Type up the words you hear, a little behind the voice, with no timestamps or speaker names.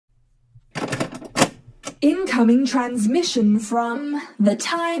Incoming transmission from the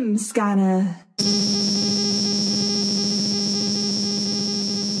Time Scanner.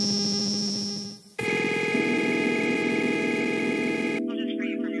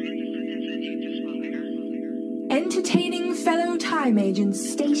 Entertaining fellow time agents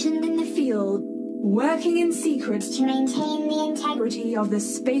stationed in the field, working in secret to maintain the integrity of the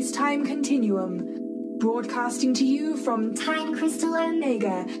space-time continuum. Broadcasting to you from Time Crystal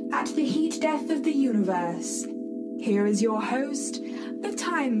Omega at the heat death of the universe. Here is your host, the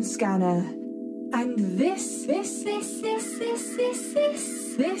Time Scanner. And this is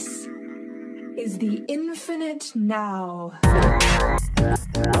the Infinite Now.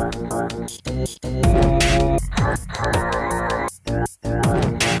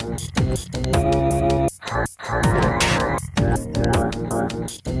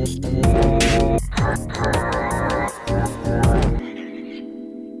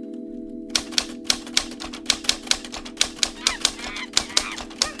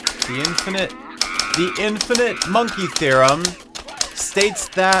 The infinite monkey theorem states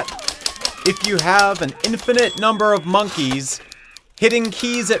that if you have an infinite number of monkeys hitting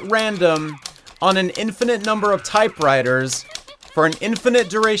keys at random on an infinite number of typewriters for an infinite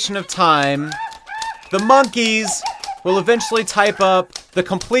duration of time, the monkeys will eventually type up the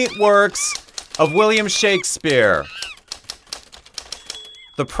complete works of William Shakespeare.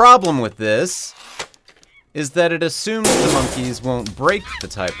 The problem with this is that it assumes the monkeys won't break the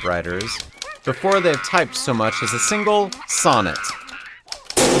typewriters before they've typed so much as a single sonnet.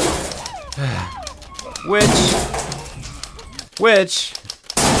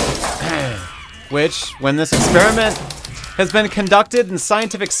 Which, when this experiment has been conducted in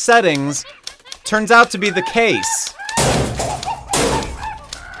scientific settings, turns out to be the case.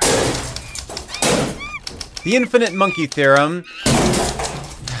 The infinite monkey theorem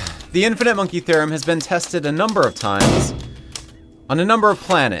has been tested a number of times on a number of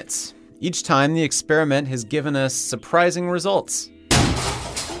planets. Each time, the experiment has given us surprising results.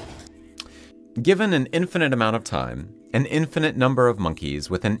 Given an infinite amount of time, an infinite number of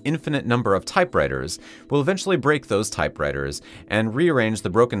monkeys with an infinite number of typewriters will eventually break those typewriters and rearrange the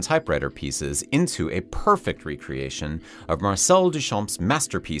broken typewriter pieces into a perfect recreation of Marcel Duchamp's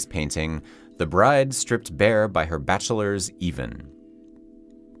masterpiece painting, The Bride Stripped Bare by Her Bachelors Even.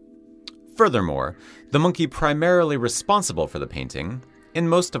 Furthermore, the monkey primarily responsible for the painting, in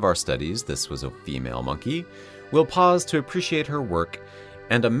most of our studies this was a female monkey, will pause to appreciate her work,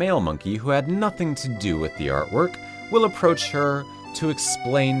 and a male monkey who had nothing to do with the artwork will approach her to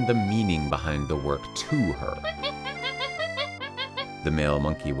explain the meaning behind the work to her. The male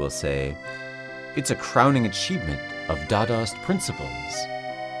monkey will say, "It's a crowning achievement of Dadaist principles,"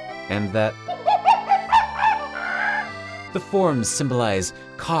 and that the forms symbolize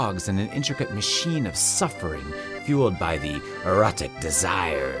cogs in an intricate machine of suffering fueled by the erotic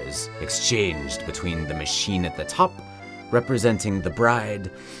desires exchanged between the machine at the top, representing the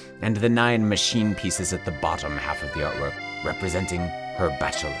bride, and the 9 machine pieces at the bottom half of the artwork, representing her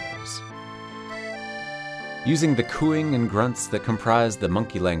bachelors. Using the cooing and grunts that comprise the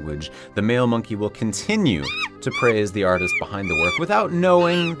monkey language, the male monkey will continue to praise the artist behind the work without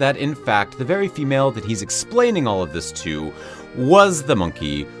knowing that, in fact, the very female that he's explaining all of this to was the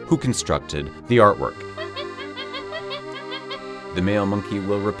monkey who constructed the artwork. The male monkey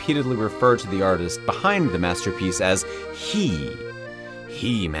will repeatedly refer to the artist behind the masterpiece as he.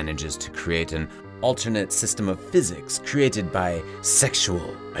 He manages to create an alternate system of physics created by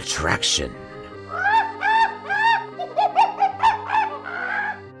sexual attraction.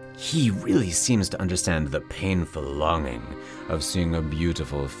 He really seems to understand the painful longing of seeing a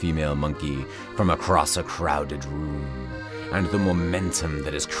beautiful female monkey from across a crowded room, and the momentum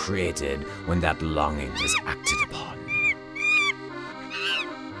that is created when that longing is acted upon.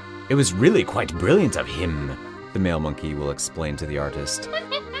 "It was really quite brilliant of him," the male monkey will explain to the artist.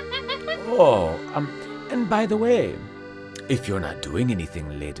 "Oh, and by the way, if you're not doing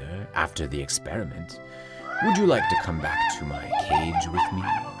anything later after the experiment, would you like to come back to my cage with me?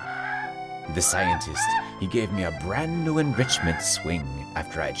 The scientist, he gave me a brand new enrichment swing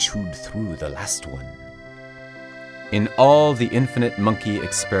after I chewed through the last one." In all the infinite monkey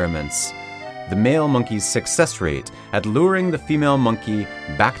experiments, the male monkey's success rate at luring the female monkey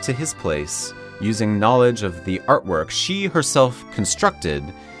back to his place using knowledge of the artwork she herself constructed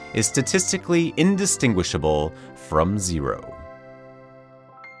is statistically indistinguishable from 0.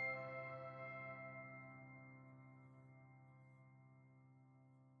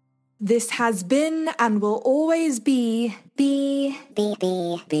 This has been and will always be the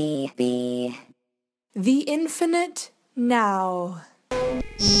Infinite Now.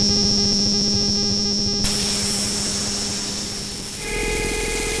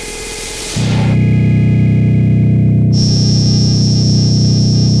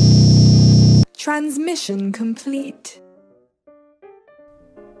 Mission complete.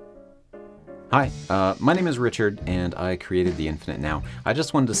 Hi, my name is Richard, and I created The Infinite Now. I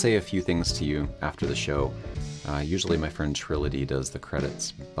just wanted to say a few things to you after the show. Usually my friend Trility does the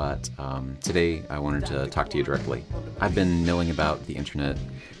credits, but today I wanted to talk to you directly. I've been milling about the internet,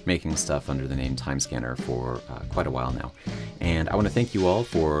 making stuff under the name TIMESCANNER for quite a while now. And I want to thank you all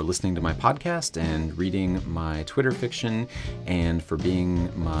for listening to my podcast and reading my Twitter fiction and for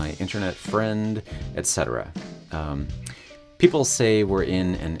being my internet friend, etc. People say we're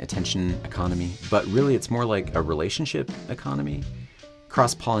in an attention economy, but really it's more like a relationship economy.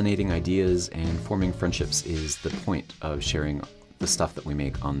 Cross-pollinating ideas and forming friendships is the point of sharing the stuff that we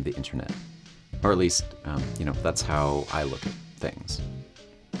make on the internet. Or at least, that's how I look at things.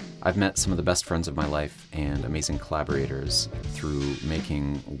 I've met some of the best friends of my life and amazing collaborators through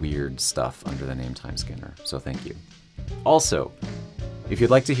making weird stuff under the name TIMESCANNER, so thank you. Also, if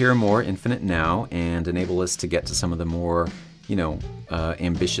you'd like to hear more Infinite Now and enable us to get to some of the more,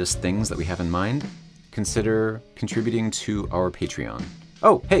 ambitious things that we have in mind, consider contributing to our Patreon.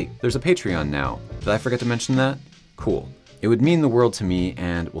 Oh, hey, there's a Patreon now. Did I forget to mention that? Cool. It would mean the world to me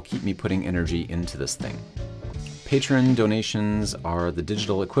and will keep me putting energy into this thing. Patron donations are the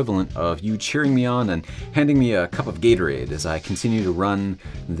digital equivalent of you cheering me on and handing me a cup of Gatorade as I continue to run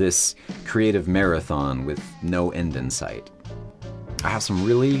this creative marathon with no end in sight. I have some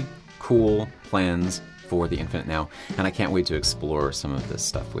really cool plans for The Infinite Now, and I can't wait to explore some of this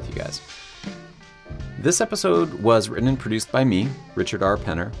stuff with you guys. This episode was written and produced by me, Richard R.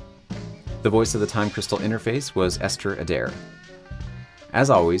 Penner. The voice of the Time Crystal interface was Esther Adaire. As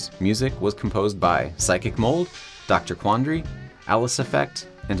always, music was composed by Psychic Mold, Dr. Quandary, Aliceffekt,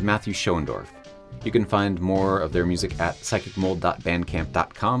 and Matthew Schoendorf. You can find more of their music at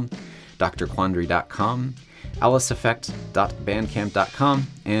psychicmold.bandcamp.com, drquandary.com, aliceffekt.bandcamp.com,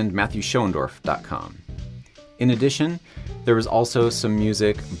 and matthewschoendorf.com. In addition, there was also some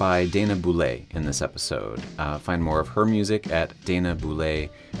music by Dana Boulé in this episode. Find more of her music at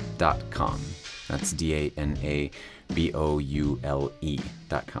danaboulé.com. That's DANABOULE.com.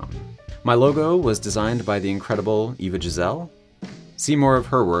 My logo was designed by the incredible Eva Giselle. See more of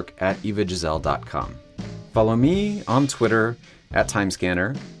her work at evagiselle.com. Follow me on Twitter at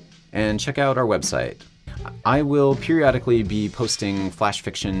TIMESCANNER and check out our website. I will periodically be posting flash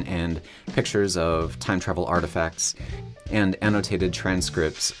fiction and pictures of time travel artifacts and annotated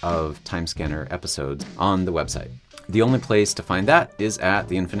transcripts of TIMESCANNER episodes on the website. The only place to find that is at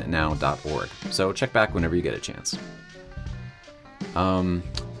theinfinitenow.org, so check back whenever you get a chance. I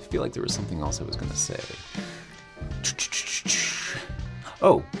feel like there was something else I was going to say.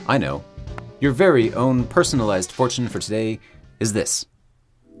 Oh, I know. Your very own personalized fortune for today is this.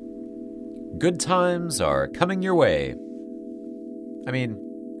 Good times are coming your way. I mean,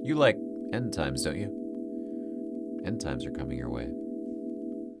 you like end times, don't you? End times are coming your way.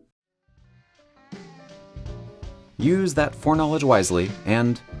 Use that foreknowledge wisely,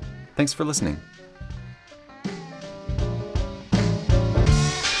 and thanks for listening.